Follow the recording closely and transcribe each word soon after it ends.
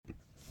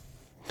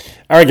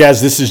All right,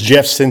 guys, this is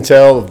Jeff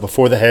Sintel of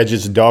Before the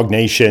Hedges,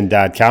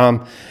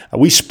 DawgNation.com.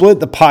 We split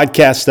the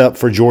podcast up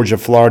for Georgia,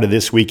 Florida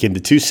this week into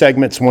two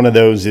segments. One of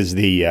those is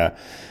the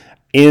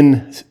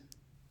in-person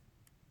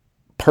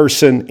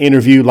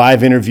interview,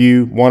 live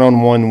interview,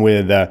 one-on-one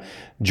with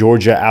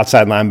Georgia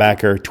outside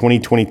linebacker,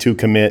 2022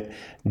 commit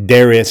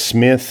Darius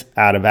Smith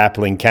out of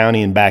Appling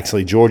County in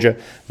Baxley, Georgia.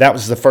 That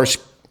was the first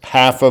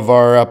half of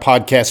our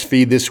podcast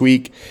feed this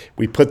week.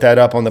 We put that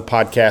up on the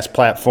podcast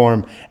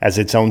platform as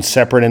its own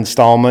separate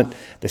installment.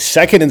 The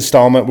second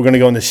installment, we're going to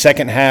go in the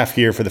second half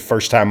here for the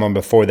first time on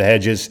Before the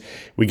Hedges.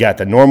 We got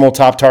the normal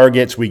top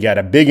targets. We got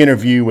a big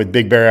interview with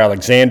Big Bear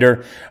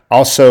Alexander.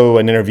 Also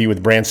an interview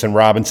with Branson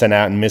Robinson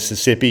out in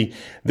Mississippi.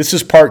 This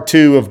is part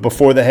two of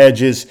Before the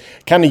Hedges.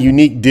 Kind of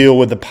unique deal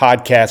with the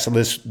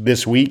podcast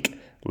this week.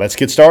 Let's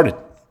get started.